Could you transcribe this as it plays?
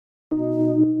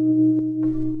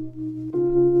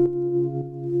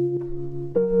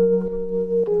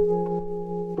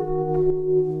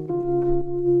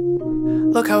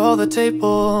all the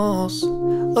tables,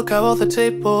 look how all the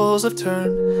tables have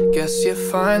turned. Guess you're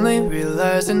finally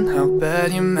realizing how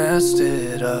bad you messed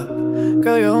it up.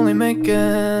 Girl, you're only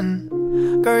making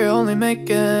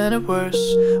it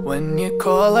worse when you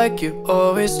call like you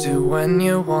always do when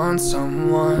you want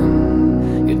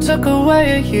someone. You took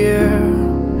away a year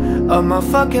of my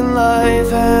fucking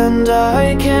life, and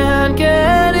I can't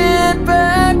get it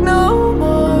back no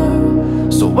more.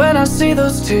 So when I see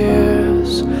those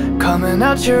tears coming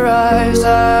out your eyes,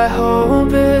 I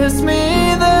hope it's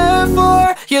me,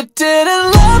 therefore. You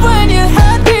didn't love when you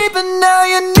had me, but now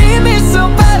you need me so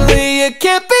badly. You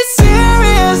can't be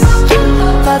serious,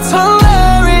 that's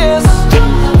hilarious.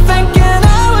 Thinking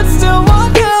I would still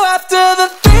want you after the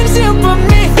things you put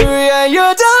me through. Yeah,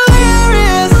 you're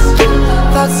delirious,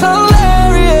 that's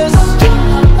hilarious.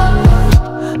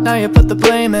 Now you put the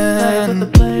blame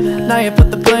in, now you put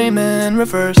the blame in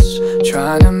reverse,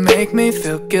 trying to make me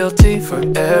feel guilty for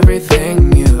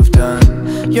everything you've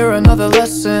done. You're another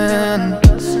lesson,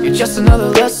 you're just another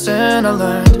lesson I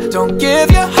learned. Don't give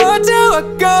your heart to a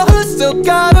girl who's still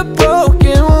got a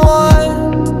broken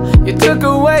one. You took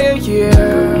away a year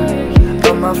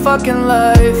of my fucking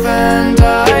life, and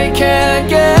I can't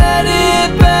get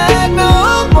it back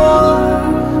no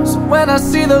more. So when I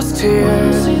see those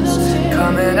tears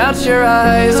coming out your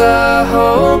eyes, I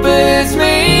hope it's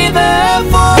me,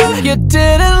 therefore. You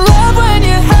didn't love when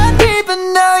you had